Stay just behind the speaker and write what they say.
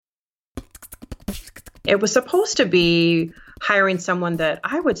It was supposed to be hiring someone that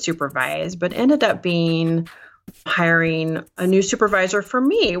I would supervise, but ended up being hiring a new supervisor for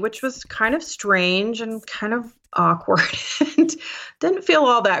me, which was kind of strange and kind of awkward and didn't feel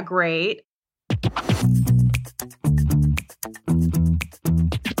all that great.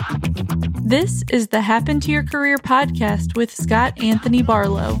 This is the Happen to Your Career podcast with Scott Anthony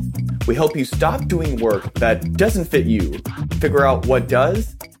Barlow. We help you stop doing work that doesn't fit you, figure out what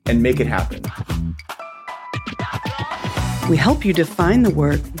does, and make it happen. We help you define the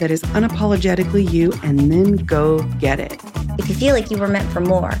work that is unapologetically you and then go get it. If you feel like you were meant for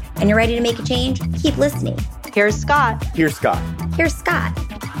more and you're ready to make a change, keep listening. Here's Scott. Here's Scott. Here's Scott.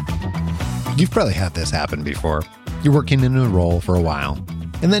 You've probably had this happen before. You're working in a role for a while,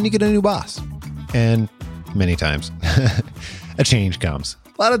 and then you get a new boss. And many times, a change comes.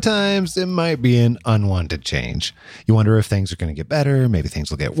 A lot of times, it might be an unwanted change. You wonder if things are going to get better, maybe things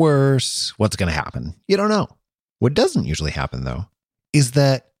will get worse. What's going to happen? You don't know. What doesn't usually happen, though, is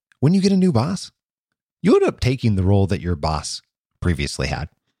that when you get a new boss, you end up taking the role that your boss previously had.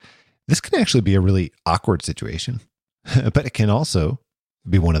 This can actually be a really awkward situation, but it can also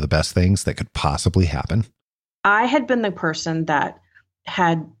be one of the best things that could possibly happen. I had been the person that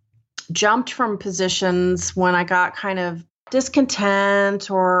had jumped from positions when I got kind of discontent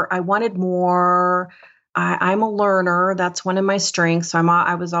or I wanted more. I'm a learner. That's one of my strengths. So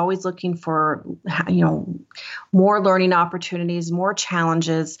I was always looking for, more learning opportunities, more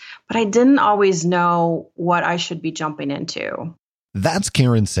challenges, but I didn't always know what I should be jumping into. That's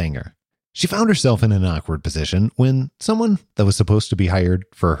Karen Sanger. She found herself in an awkward position when someone that was supposed to be hired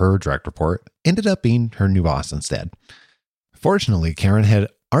for her direct report ended up being her new boss instead. Fortunately, Karen had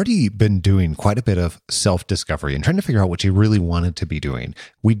already been doing quite a bit of self-discovery and trying to figure out what she really wanted to be doing.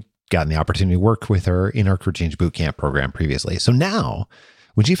 We'd gotten the opportunity to work with her in our Career Change Bootcamp program previously. So now,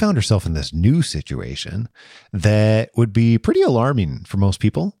 when she found herself in this new situation that would be pretty alarming for most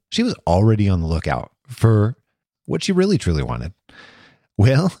people, she was already on the lookout for what she really truly wanted.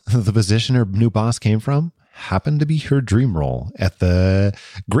 Well, the position her new boss came from happened to be her dream role at the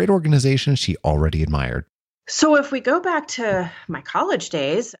great organization she already admired. So if we go back to my college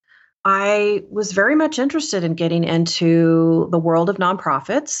days, I was very much interested in getting into the world of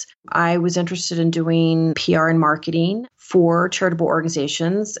nonprofits. I was interested in doing PR and marketing for charitable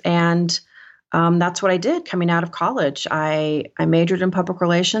organizations. And that's what I did coming out of college. I majored in public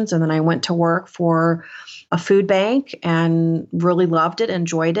relations, and then I went to work for a food bank and really loved it,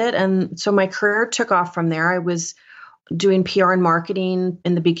 enjoyed it. And so my career took off from there. I was doing PR and marketing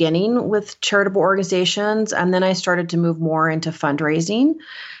in the beginning with charitable organizations. And then I started to move more into fundraising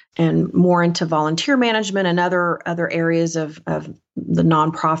and more into volunteer management and other areas of the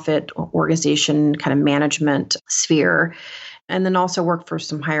nonprofit organization kind of management sphere. And then also worked for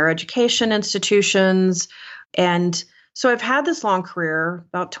some higher education institutions. And so I've had this long career,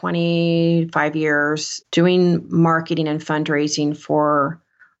 about 25 years, doing marketing and fundraising for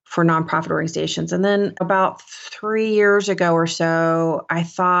nonprofit organizations. And then about 3 years ago or so, I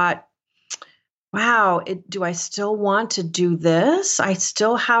thought, wow, do I still want to do this? I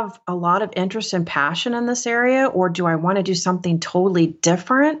still have a lot of interest and passion in this area, or do I want to do something totally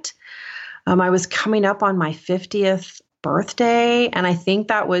different? I was coming up on my 50th birthday, and I think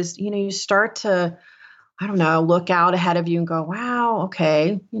that was, you start to, look out ahead of you and go, wow,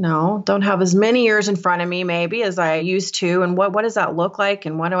 okay, don't have as many years in front of me maybe as I used to, and what does that look like,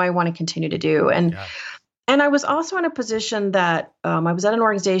 and what do I want to continue to do? And I was also in a position that I was at an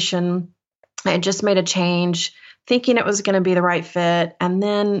organization. I had just made a change, thinking it was going to be the right fit, and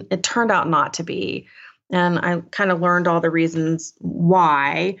then it turned out not to be. And I kind of learned all the reasons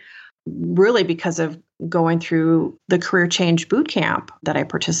why, really because of going through the Career Change Bootcamp that I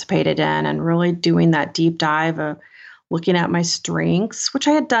participated in and really doing that deep dive of looking at my strengths, which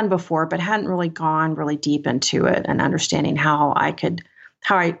I had done before, but hadn't really gone really deep into it and understanding how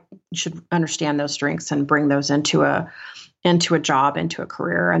I should understand those strengths and bring those into a job, into a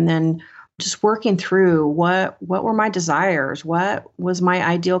career. And then just working through what were my desires, what was my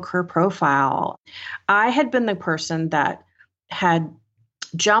ideal career profile. I had been the person that had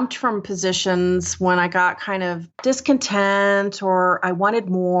jumped from positions when I got kind of discontent or I wanted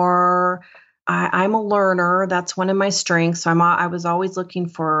more. I'm a learner. That's one of my strengths. So I was always looking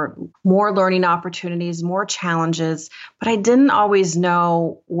for more learning opportunities, more challenges, but I didn't always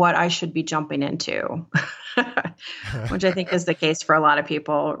know what I should be jumping into, which I think is the case for a lot of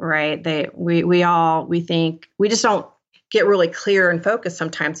people, right? We think we just don't get really clear and focused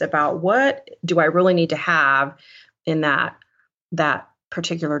sometimes about what do I really need to have in that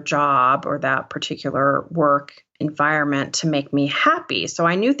particular job or that particular work environment to make me happy. So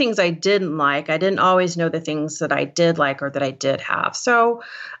I knew things I didn't like. I didn't always know the things that I did like or that I did have. So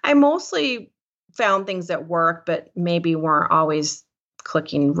I mostly found things that worked, but maybe weren't always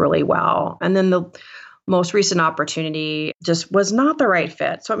clicking really well. And then the most recent opportunity just was not the right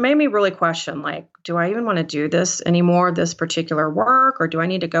fit. So it made me really question, like, do I even want to do this anymore, this particular work, or do I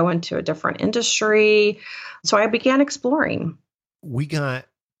need to go into a different industry? So I began exploring. We got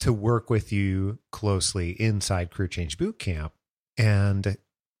to work with you closely inside Career Change Bootcamp, and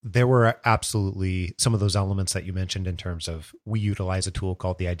there were absolutely some of those elements that you mentioned in terms of we utilize a tool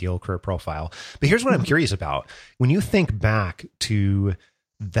called the Ideal Career Profile. But here's what I'm curious about. When you think back to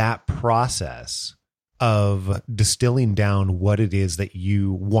that process of distilling down what it is that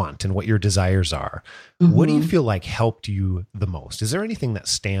you want and what your desires are, what do you feel like helped you the most? Is there anything that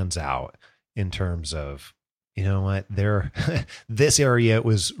stands out in terms of, you know what, this area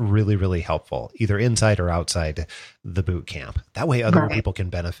was really, really helpful, either inside or outside the boot camp? That way other people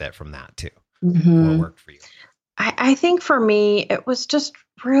can benefit from that too. What worked for you? I think for me, it was just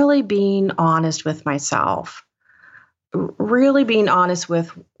really being honest with myself. Really being honest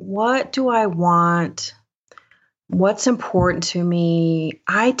with, what do I want? What's important to me?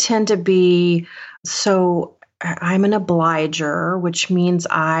 I'm an obliger, which means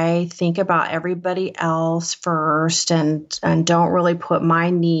I think about everybody else first and don't really put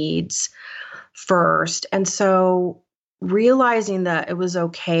my needs first. And so realizing that it was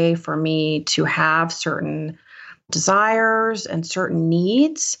okay for me to have certain desires and certain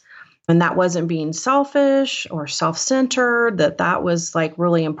needs, and that wasn't being selfish or self-centered, that was like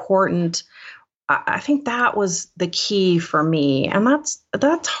really important. I think that was the key for me. And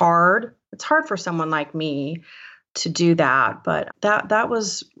that's hard. It's hard for someone like me to do that, but that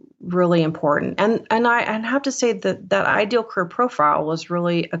was really important. And I have to say that Ideal Career Profile was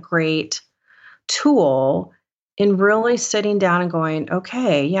really a great tool in really sitting down and going,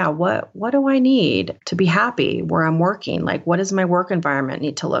 okay, yeah, what do I need to be happy where I'm working? Like, what does my work environment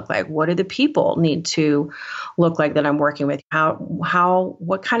need to look like? What do the people need to look like that I'm working with?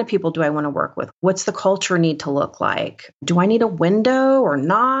 What kind of people do I want to work with? What's the culture need to look like? Do I need a window or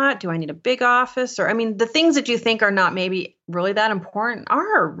not? Do I need a big office? Or, I mean, the things that you think are not maybe really that important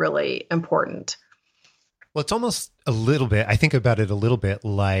are really important. Well, it's almost a little bit, I think about it a little bit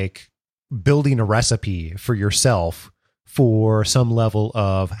like building a recipe for yourself for some level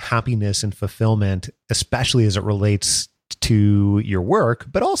of happiness and fulfillment, especially as it relates to your work,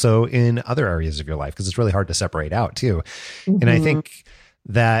 but also in other areas of your life, because it's really hard to separate out too. And I think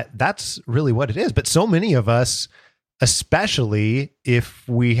that that's really what it is. But so many of us, especially if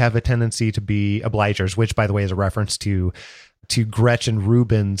we have a tendency to be obligers, which by the way is a reference to Gretchen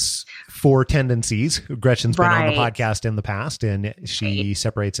Rubin's 4 tendencies. Gretchen's been on the podcast in the past, and she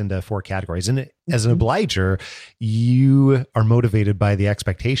separates into 4 categories. And as an obliger, you are motivated by the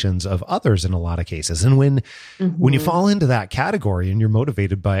expectations of others in a lot of cases. And when you fall into that category and you're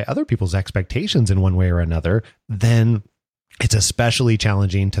motivated by other people's expectations in one way or another, then it's especially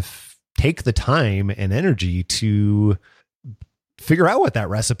challenging to take the time and energy to figure out what that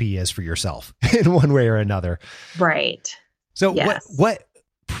recipe is for yourself in one way or another. Right. So what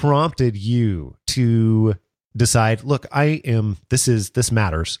prompted you to decide, look, this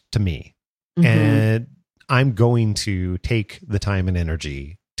matters to me, and I'm going to take the time and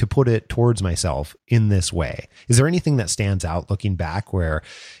energy to put it towards myself in this way? Is there anything that stands out looking back where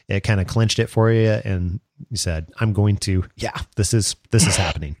it kind of clinched it for you and you said, I'm going to, this is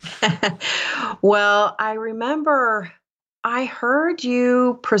happening? Well, I remember I heard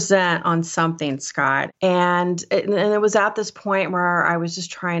you present on something, Scott, and it was at this point where I was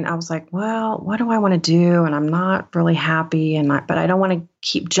just I was like, well, what do I want to do? And I'm not really happy, but I don't want to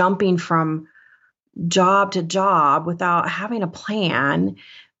keep jumping from job to job without having a plan.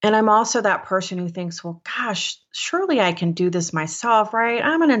 And I'm also that person who thinks, well, gosh, surely I can do this myself, right?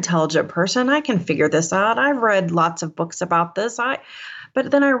 I'm an intelligent person. I can figure this out. I've read lots of books about this.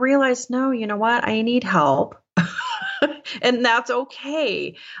 But then I realized, no, you know what? I need help. And that's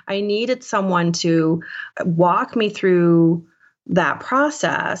okay. I needed someone to walk me through that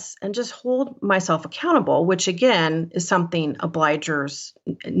process and just hold myself accountable, which again is something obligers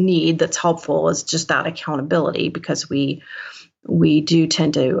need that's helpful, is just that accountability, because we do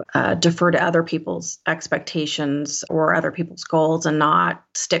tend to defer to other people's expectations or other people's goals and not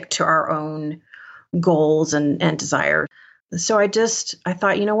stick to our own goals and desires. So I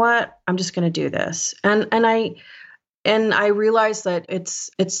thought, you know what, I'm just going to do this. And I realized that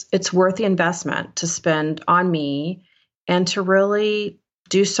it's worth the investment to spend on me and to really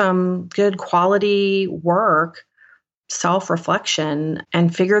do some good quality work self-reflection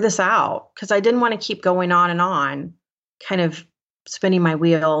and figure this out, because I didn't want to keep going on, kind of spinning my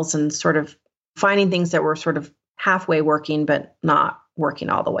wheels and sort of finding things that were sort of halfway working, but not working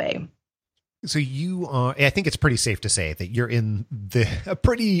all the way. So you are, I think it's pretty safe to say that you're in a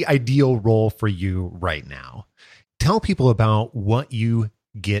pretty ideal role for you right now. Tell people about what you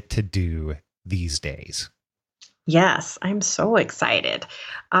get to do these days. Yes, I'm so excited.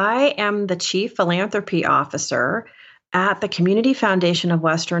 I am the Chief Philanthropy Officer at the Community Foundation of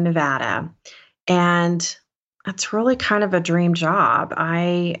Western Nevada. And it's really kind of a dream job.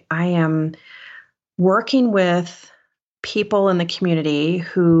 I am working with people in the community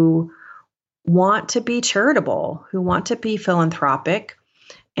who want to be charitable, who want to be philanthropic,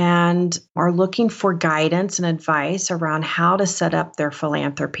 and are looking for guidance and advice around how to set up their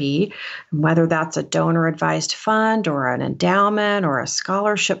philanthropy, whether that's a donor-advised fund or an endowment or a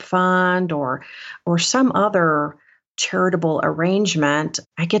scholarship fund or some other charitable arrangement.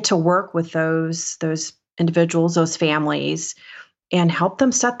 I get to work with those individuals, those families, and help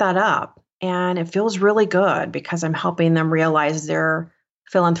them set that up. And it feels really good because I'm helping them realize their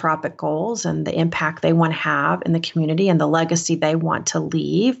philanthropic goals and the impact they want to have in the community and the legacy they want to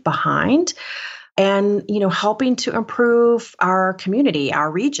leave behind. And, helping to improve our community,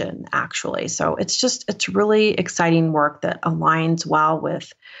 our region, actually. So it's really exciting work that aligns well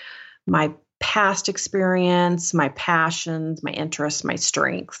with my past experience, my passions, my interests, my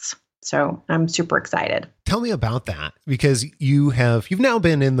strengths. So I'm super excited. Tell me about that, because you've now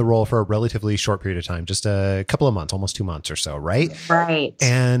been in the role for a relatively short period of time, just a couple of months, almost 2 months or so, right? Right.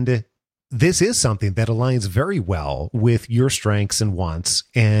 And this is something that aligns very well with your strengths and wants.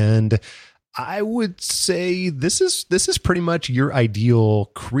 And I would say this is pretty much your ideal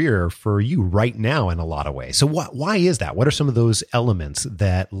career for you right now in a lot of ways. So why is that? What are some of those elements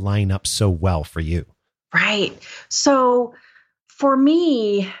that line up so well for you? Right. So for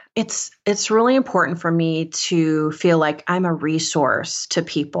me, it's really important for me to feel like I'm a resource to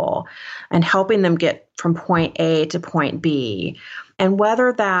people and helping them get from point A to point B. And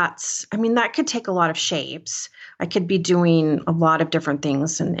whether that could take a lot of shapes. I could be doing a lot of different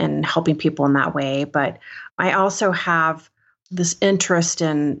things and helping people in that way. But I also have this interest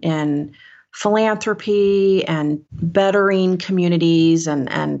in philanthropy and bettering communities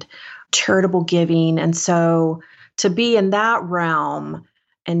and charitable giving. And so to be in that realm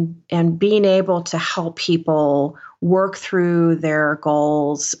and being able to help people work through their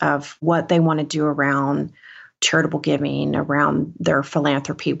goals of what they want to do around charitable giving, around their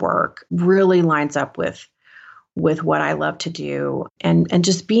philanthropy work, really lines up with what I love to do. And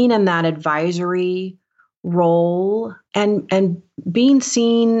just being in that advisory role and being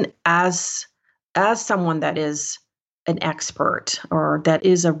seen as someone that is an expert or that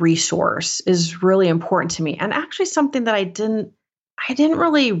is a resource is really important to me. And actually something that I didn't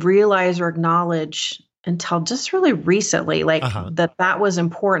really realize or acknowledge until just really recently, that was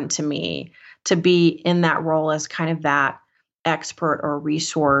important to me to be in that role as kind of that expert or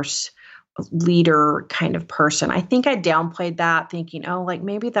resource leader kind of person. I think I downplayed that, thinking,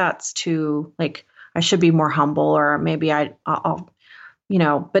 maybe that's too, I should be more humble, or maybe I'll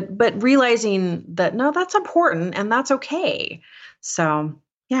but realizing that, no, that's important and that's okay. So,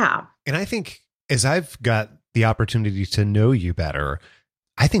 yeah. And I think as I've got the opportunity to know you better,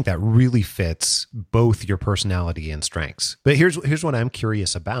 I think that really fits both your personality and strengths. But here's what I'm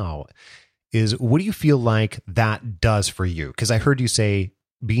curious about is, what do you feel like that does for you? Because I heard you say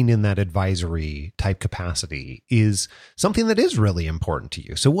being in that advisory type capacity is something that is really important to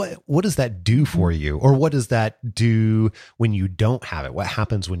you. So what does that do for you? Or what does that do when you don't have it? What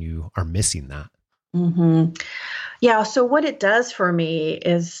happens when you are missing that? Mm-hmm. Yeah. So what it does for me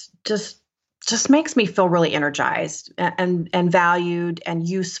is just makes me feel really energized and valued and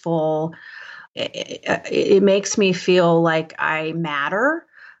useful. It makes me feel like I matter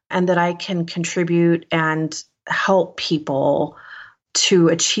and that I can contribute and help people to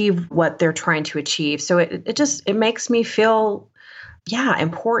achieve what they're trying to achieve. So it makes me feel,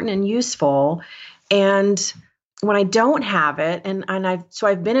 important and useful. And when I don't have it, and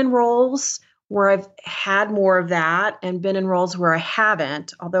I've been in roles where I've had more of that and been in roles where I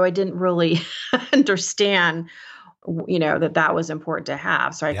haven't, although I didn't really understand, that was important to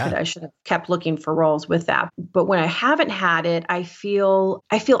have. So I should have kept looking for roles with that. But when I haven't had it, I feel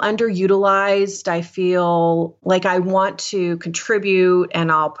underutilized. I feel like I want to contribute,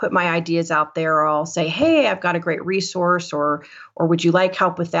 and I'll put my ideas out there, or I'll say, hey, I've got a great resource, or would you like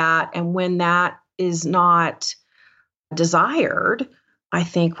help with that? And when that is not desired, I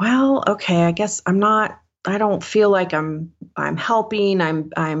think, well, okay, I guess I'm not don't feel like I'm helping,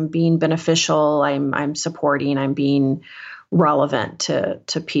 I'm being beneficial, I'm supporting, I'm being relevant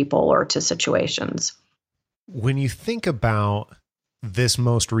to people or to situations. When you think about this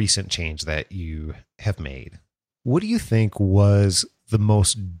most recent change that you have made, what do you think was the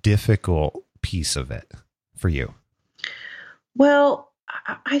most difficult piece of it for you? Well,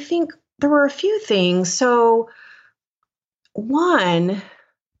 I think there were a few things. So one,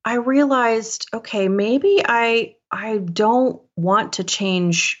 I realized, okay, maybe I don't want to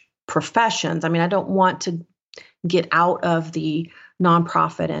change professions. I mean, I don't want to get out of the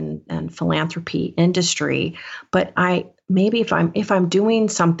nonprofit and philanthropy industry, but maybe if I'm doing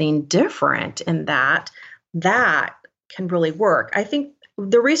something different in that can really work. I think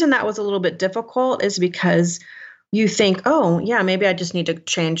the reason that was a little bit difficult is because you think, oh yeah, maybe I just need to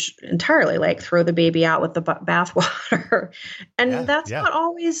change entirely, like throw the baby out with the bathwater. And that's not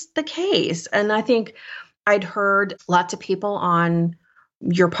always the case. And I think I'd heard lots of people on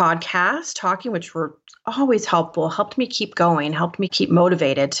your podcast talking, which were always helpful, helped me keep going, helped me keep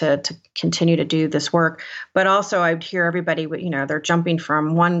motivated to continue to do this work. But also I'd hear everybody, they're jumping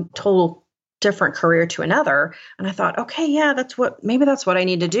from one total different career to another. And I thought, okay, yeah, maybe that's what I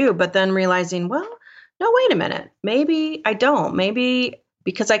need to do. But then realizing, well, no, wait a minute. Maybe I don't. Maybe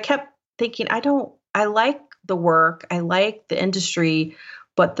because I kept thinking, I like the work, I like the industry,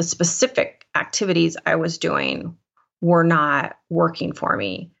 but the specific activities I was doing were not working for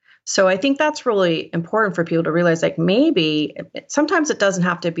me. So I think that's really important for people to realize, like maybe sometimes it doesn't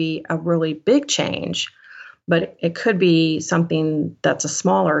have to be a really big change, but it could be something that's a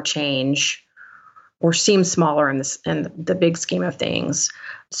smaller change or seems smaller in the big scheme of things.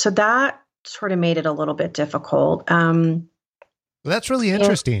 So that sort of made it a little bit difficult. Well, that's really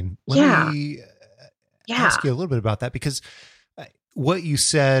interesting. Let me ask you a little bit about that, because what you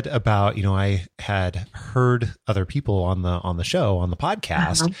said about, I had heard other people on the show, on the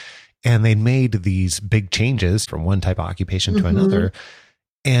podcast, and they made these big changes from one type of occupation to another.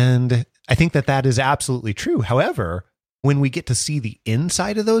 And I think that is absolutely true. However, when we get to see the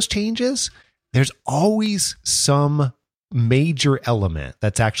inside of those changes, there's always some major element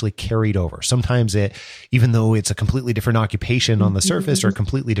that's actually carried over. Sometimes even though it's a completely different occupation on the surface or a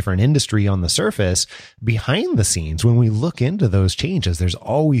completely different industry on the surface, behind the scenes, when we look into those changes, there's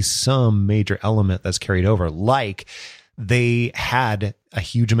always some major element that's carried over. Like they had a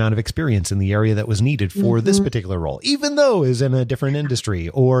huge amount of experience in the area that was needed for this particular role, even though it's in a different industry,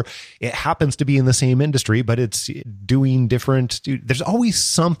 or it happens to be in the same industry, but it's doing different. There's always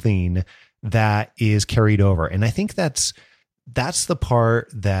something that is carried over. And I think that's the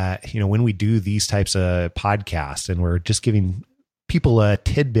part that, when we do these types of podcasts and we're just giving people a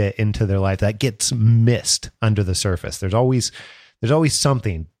tidbit into their life that gets missed under the surface. There's always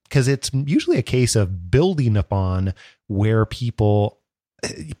something, because it's usually a case of building on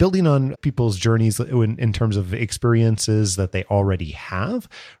people's journeys in terms of experiences that they already have,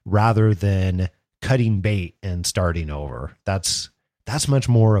 rather than cutting bait and starting over. That's much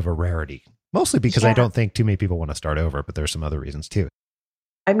more of a rarity, mostly because I don't think too many people want to start over, but there's some other reasons too.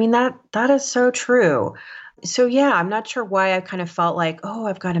 I mean, that is so true. So I'm not sure why I kind of felt like, oh,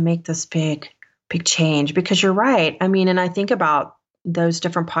 I've got to make this big change, because you're right. I mean, and I think about those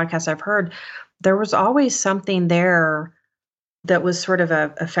different podcasts I've heard, there was always something there that was sort of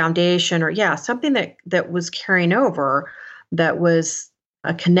a foundation, or something that was carrying over, that was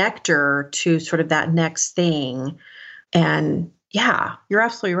a connector to sort of that next thing. And you're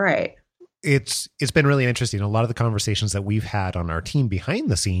absolutely right. It's been really interesting. A lot of the conversations that we've had on our team behind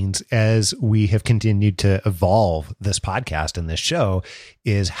the scenes, as we have continued to evolve this podcast and this show,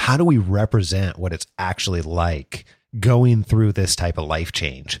 is how do we represent what it's actually like going through this type of life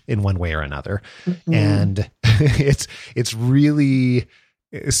change in one way or another. And it's really,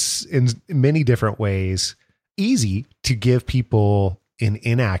 in many different ways, easy to give people an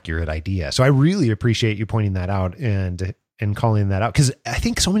inaccurate idea. So I really appreciate you pointing that out and calling that out, because I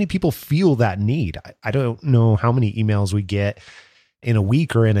think so many people feel that need. I don't know how many emails we get in a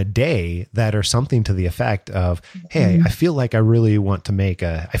week or in a day that are something to the effect of, hey, I feel like I really want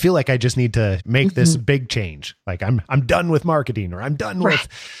to I feel like I just need to make this big change. Like I'm done with marketing, or I'm done with,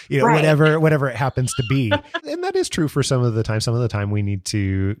 whatever it happens to be. And that is true for some of the time. Some of the time we need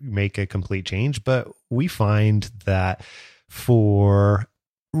to make a complete change, but we find that for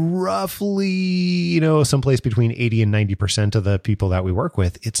roughly, someplace between 80 and 90% of the people that we work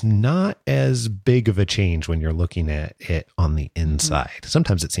with, it's not as big of a change when you're looking at it on the inside.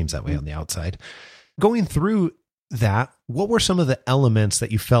 Sometimes it seems that way on the outside. Going through that, what were some of the elements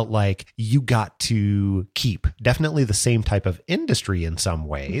that you felt like you got to keep? Definitely the same type of industry in some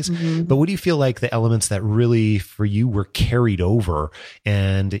ways, but what do you feel like the elements that really for you were carried over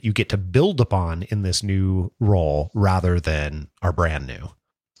and you get to build upon in this new role rather than are brand new?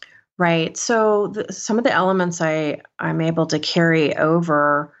 Right. So some of the elements I'm able to carry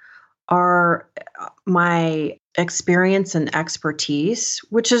over are my experience and expertise,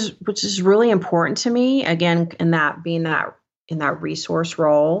 which is really important to me. Again, in that being in that resource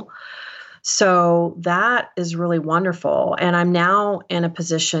role. So that is really wonderful. And I'm now in a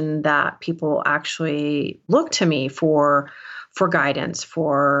position that people actually look to me for guidance,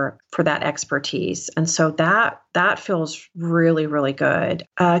 for that expertise. And so that feels really, really good.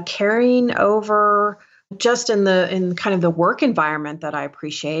 Carrying over just in kind of the work environment that I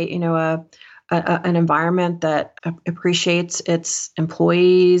appreciate, an environment that appreciates its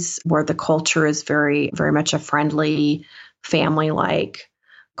employees, where the culture is very, very much a friendly, family-like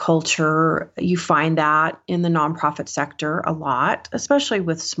culture. You find that in the nonprofit sector a lot, especially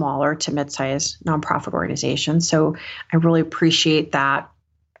with smaller to mid-sized nonprofit organizations. So I really appreciate that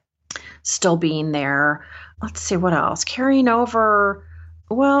still being there. Let's see, what else? Carrying over,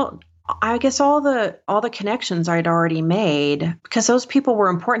 well, I guess all the connections I'd already made, because those people were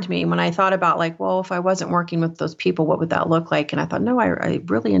important to me. When I thought about if I wasn't working with those people, what would that look like? And I thought, no, I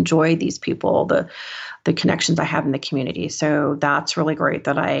really enjoy these people, the connections I have in the community. So that's really great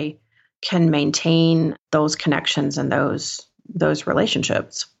that I can maintain those connections and those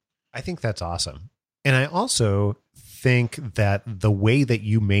relationships. I think that's awesome. And I also think that the way that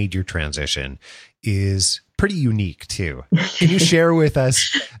you made your transition is pretty unique too. Can you share with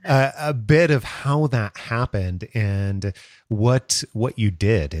us a bit of how that happened and what you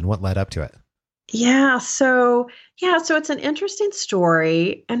did and what led up to it? Yeah. So it's an interesting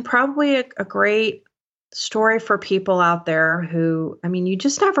story and probably a great story for people out there who, you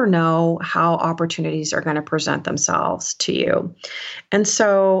just never know how opportunities are going to present themselves to you. And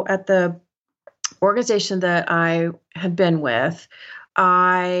so at the organization that I had been with,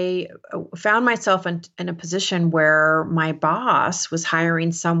 I found myself in a position where my boss was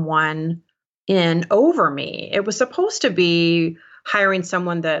hiring someone in over me. It was supposed to be hiring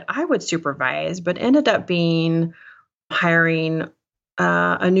someone that I would supervise, but ended up being hiring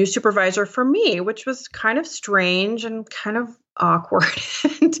a new supervisor for me, which was kind of strange and kind of awkward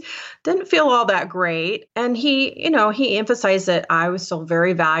and didn't feel all that great. And he emphasized that I was still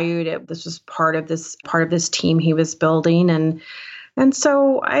very valued. This was part of this team he was building. And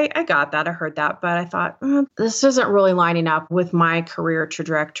so I got that, I heard that, but I thought, this isn't really lining up with my career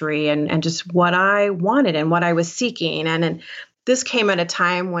trajectory and just what I wanted and what I was seeking. And this came at a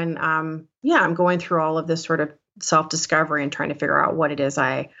time when, I'm going through all of this sort of self-discovery and trying to figure out what it is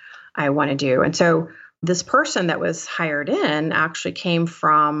I want to do. And so this person that was hired in actually came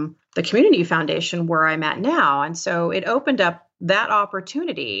from the community foundation where I'm at now. And so it opened up that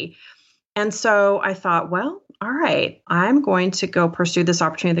opportunity. And so I thought, well, all right, I'm going to go pursue this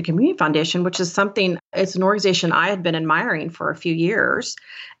opportunity at the Community Foundation, which is it's an organization I had been admiring for a few years,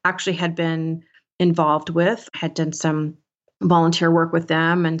 actually had been involved with, had done some volunteer work with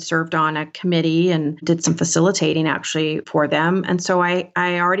them and served on a committee and did some facilitating actually for them. And so I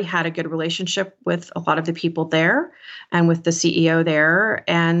already had a good relationship with a lot of the people there and with the CEO there.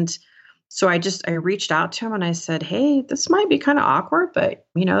 And so I reached out to him and I said, hey, this might be kind of awkward, but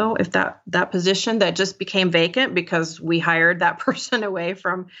if that position that just became vacant because we hired that person away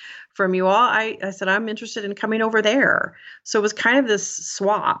from you all, I said, I'm interested in coming over there. So it was kind of this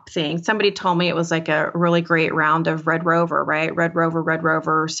swap thing. Somebody told me it was like a really great round of Red Rover, right? Red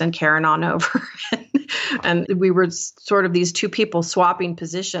Rover, send Karen on over. And we were sort of these two people swapping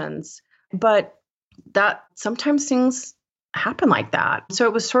positions, but that sometimes things happen like that. So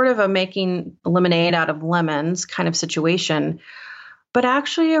it was sort of a making lemonade out of lemons kind of situation, but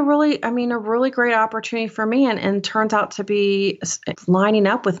actually a really great opportunity for me and turns out to be lining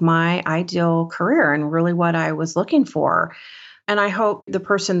up with my ideal career and really what I was looking for. And I hope the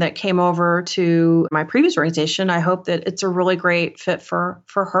person that came over to my previous organization, I hope that it's a really great fit for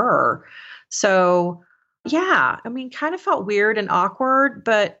her. So yeah, kind of felt weird and awkward,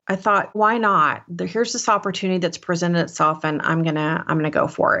 but I thought, why not? Here's this opportunity that's presented itself, and I'm gonna go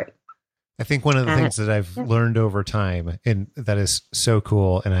for it. I think one of the things that I've learned over time, and that is so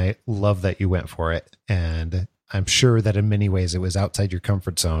cool, and I love that you went for it. And I'm sure that in many ways it was outside your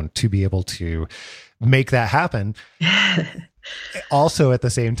comfort zone to be able to make that happen. Also, at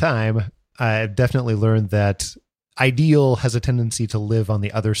the same time, I've definitely learned that ideal has a tendency to live on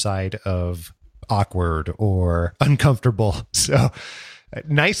the other side of awkward or uncomfortable. So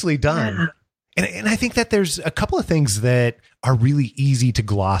nicely done. And I think that there's a couple of things that are really easy to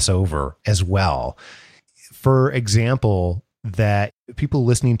gloss over as well. For example, that people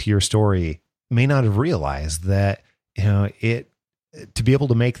listening to your story may not have realized that, to be able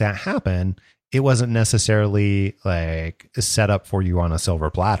to make that happen, it wasn't necessarily like set up for you on a silver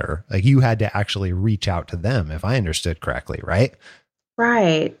platter. Like you had to actually reach out to them, if I understood correctly, right?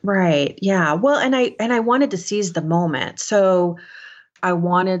 Right. Yeah. Well, and I wanted to seize the moment. So I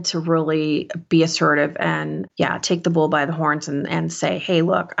wanted to really be assertive and take the bull by the horns and say, hey,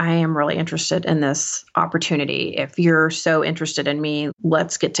 look, I am really interested in this opportunity. If you're so interested in me,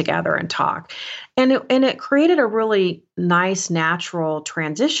 let's get together and talk. And it created a really nice, natural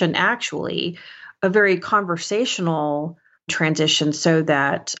transition, actually, a very conversational transition so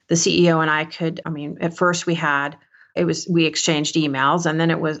that the CEO and I could, at first we exchanged emails, and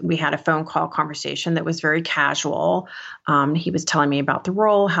then we had a phone call conversation that was very casual. He was telling me about the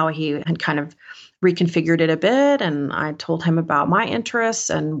role, how he had kind of reconfigured it a bit. And I told him about my interests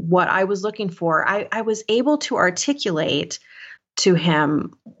and what I was looking for. I was able to articulate to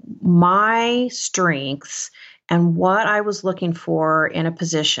him my strengths and what I was looking for in a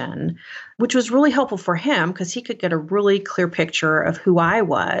position, which was really helpful for him because he could get a really clear picture of who I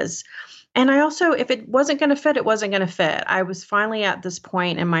was. And I also, if it wasn't going to fit, it wasn't going to fit. I was finally at this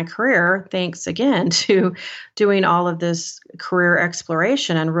point in my career, thanks again to doing all of this career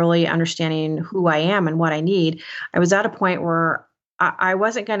exploration and really understanding who I am and what I need. I was at a point where I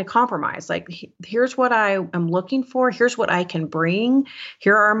wasn't going to compromise. Like, here's what I am looking for. Here's what I can bring.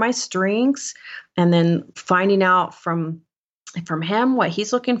 Here are my strengths. And then finding out from him what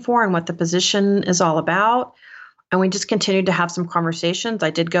he's looking for and what the position is all about. And we just continued to have some conversations.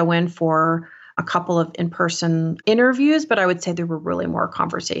 I did go in for a couple of in-person interviews, but I would say there were really more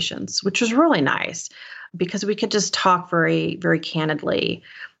conversations, which was really nice because we could just talk very, very candidly.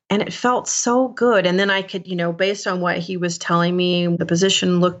 And it felt so good. And then I could, based on what he was telling me, the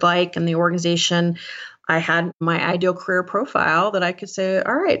position looked like and the organization, I had my ideal career profile that I could say,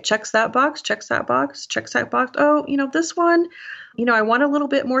 all right, checks that box, checks that box, checks that box. Oh, this one, I want a little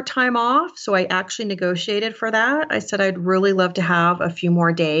bit more time off. So I actually negotiated for that. I said, I'd really love to have a few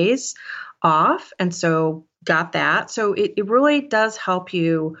more days off. And so got that. So it really does help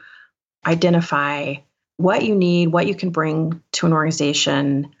you identify what you need, what you can bring to an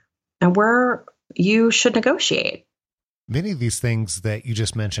organization, and where you should negotiate. Many of these things that you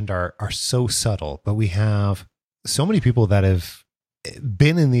just mentioned are so subtle, but we have so many people that have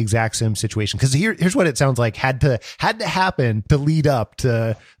been in the exact same situation. Because here's what it sounds like had to happen to lead up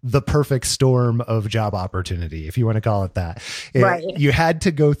to the perfect storm of job opportunity, if you want to call it that. Right. You had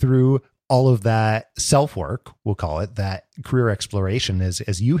to go through all of that self-work, we'll call it, that career exploration,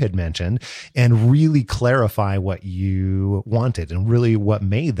 as you had mentioned, and really clarify what you wanted and really what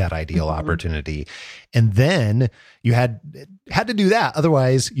made that ideal opportunity. And then you had to do that.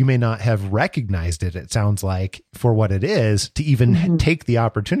 Otherwise, you may not have recognized it sounds like, for what it is, to even take the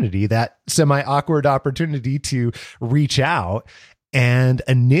opportunity, that semi-awkward opportunity to reach out and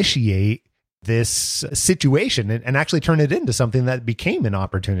initiate this situation and actually turn it into something that became an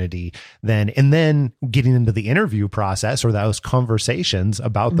opportunity then. And then getting into the interview process or those conversations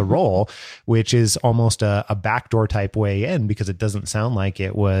about the role, which is almost a backdoor type way in, because it doesn't sound like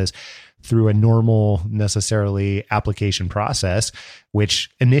it was through a normal necessarily application process,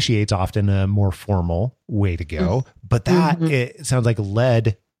 which initiates often a more formal way to go. But that it sounds like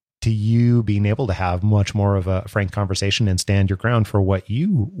led to you being able to have much more of a frank conversation and stand your ground for what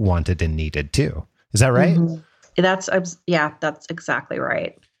you wanted and needed too. Is that right? That's exactly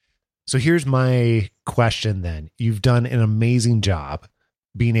right. So here's my question then. You've done an amazing job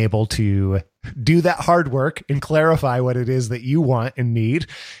being able to do that hard work and clarify what it is that you want and need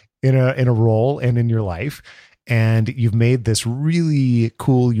in a role and in your life. And you've made this really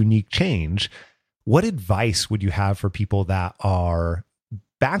cool, unique change. What advice would you have for people that are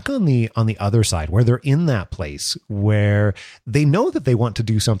back on the other side, where they're in that place where they know that they want to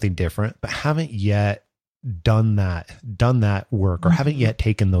do something different, but haven't yet done that work or haven't yet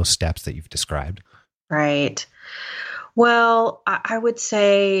taken those steps that you've described? Right. Well, I would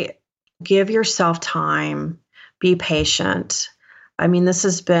say give yourself time, be patient. I mean, this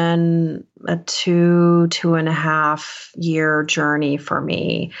has been a 2.5 year journey for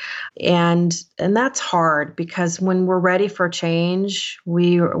me. And that's hard because when we're ready for change,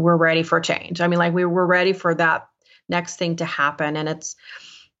 we're ready for change. I mean, like we're ready for that next thing to happen.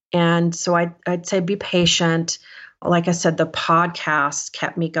 And so I'd say be patient. Like I said, the podcast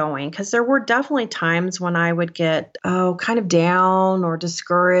kept me going because there were definitely times when I would get, kind of down or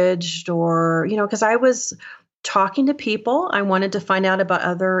discouraged or, because I was talking to people. I wanted to find out about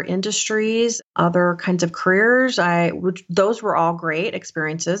other industries, other kinds of careers. Those were all great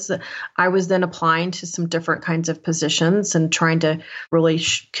experiences. I was then applying to some different kinds of positions and trying to really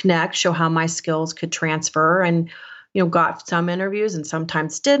show how my skills could transfer, and, got some interviews and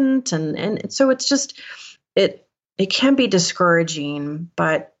sometimes didn't. And so it's just, it can be discouraging,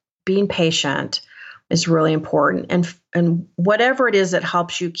 but being patient is really important. And whatever it is that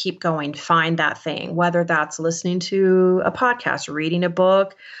helps you keep going, find that thing, whether that's listening to a podcast, reading a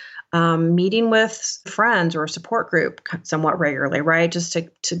book, meeting with friends or a support group somewhat regularly, right? Just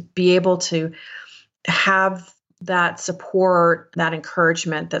to be able to have that support, that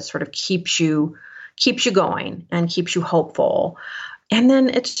encouragement that sort of keeps you going and keeps you hopeful. And then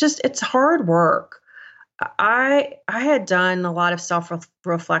it's hard work. I had done a lot of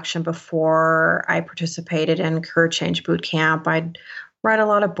self-reflection before I participated in Career Change Boot Camp. I'd read a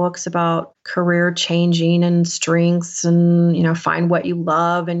lot of books about career changing and strengths and, find what you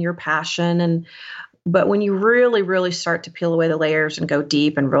love and your passion. But when you really, really start to peel away the layers and go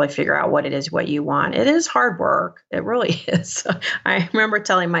deep and really figure out what it is, what you want, it is hard work. It really is. I remember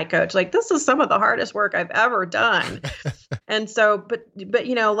telling my coach, this is some of the hardest work I've ever done. And so, but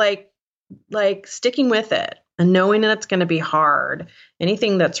like sticking with it and knowing that it's going to be hard.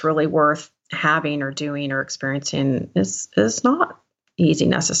 Anything that's really worth having or doing or experiencing is not easy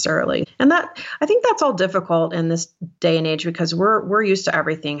necessarily. And that, I think that's all difficult in this day and age because we're used to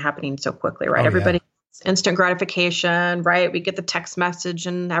everything happening so quickly, right? Everybody gets instant gratification, right? We get the text message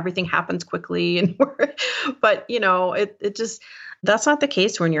and everything happens quickly. But it just, that's not the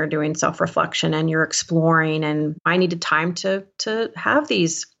case when you're doing self-reflection and you're exploring. And I needed time to have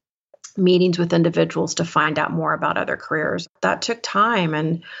these meetings with individuals to find out more about other careers. That took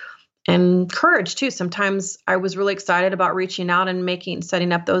time and courage too. Sometimes I was really excited about reaching out and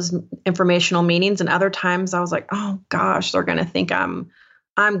setting up those informational meetings. And other times I was like, oh gosh, they're going to think I'm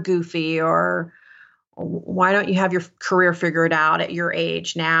goofy, or why don't you have your career figured out at your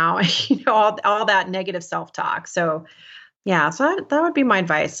age now? All that negative self-talk. So that would be my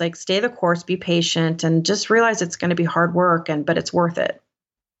advice. Stay the course, be patient, and just realize it's going to be hard work, but it's worth it.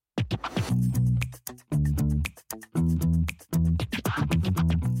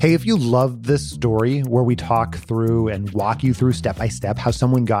 Hey, if you love this story where we talk through and walk you through step by step how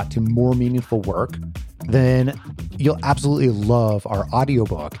someone got to more meaningful work, then you'll absolutely love our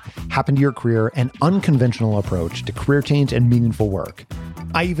audiobook, Happen to Your Career, An Unconventional Approach to Career Change and Meaningful Work.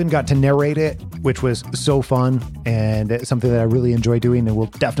 I even got to narrate it, which was so fun and something that I really enjoy doing and will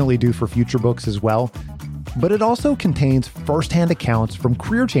definitely do for future books as well. But it also contains firsthand accounts from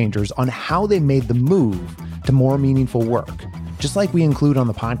career changers on how they made the move to more meaningful work, just like we include on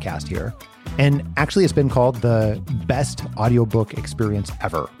the podcast here. And actually, it's been called the best audiobook experience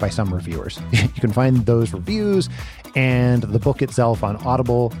ever by some reviewers. You can find those reviews and the book itself on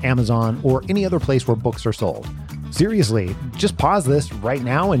Audible, Amazon, or any other place where books are sold. Seriously, just pause this right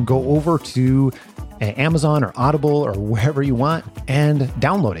now and go over to Amazon or Audible or wherever you want and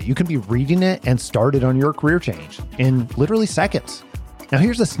download it. You can be reading it and start it on your career change in literally seconds. Now,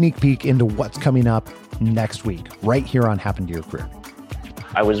 here's a sneak peek into what's coming up next week, right here on Happen to Your Career.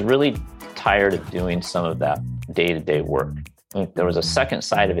 I was really tired of doing some of that day-to-day work. There was a second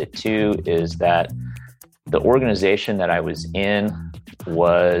side of it too, is that the organization that I was in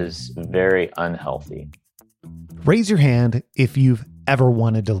was very unhealthy. Raise your hand if you've ever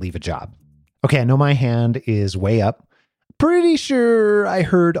wanted to leave a job. Okay, I know my hand is way up. Pretty sure I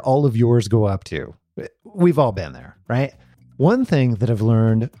heard all of yours go up too. We've all been there, right? One thing that I've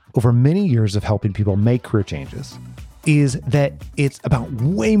learned over many years of helping people make career changes is that it's about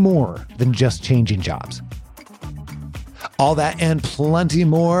way more than just changing jobs. All that and plenty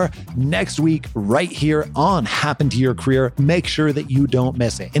more next week right here on Happen to Your Career. Make sure that you don't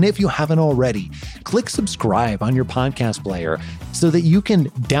miss it. And if you haven't already, click subscribe on your podcast player so that you can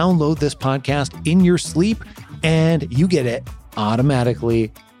download this podcast in your sleep and you get it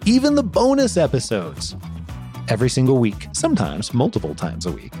automatically, even the bonus episodes, every single week, sometimes multiple times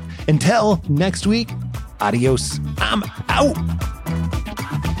a week. Until next week, adios. I'm out.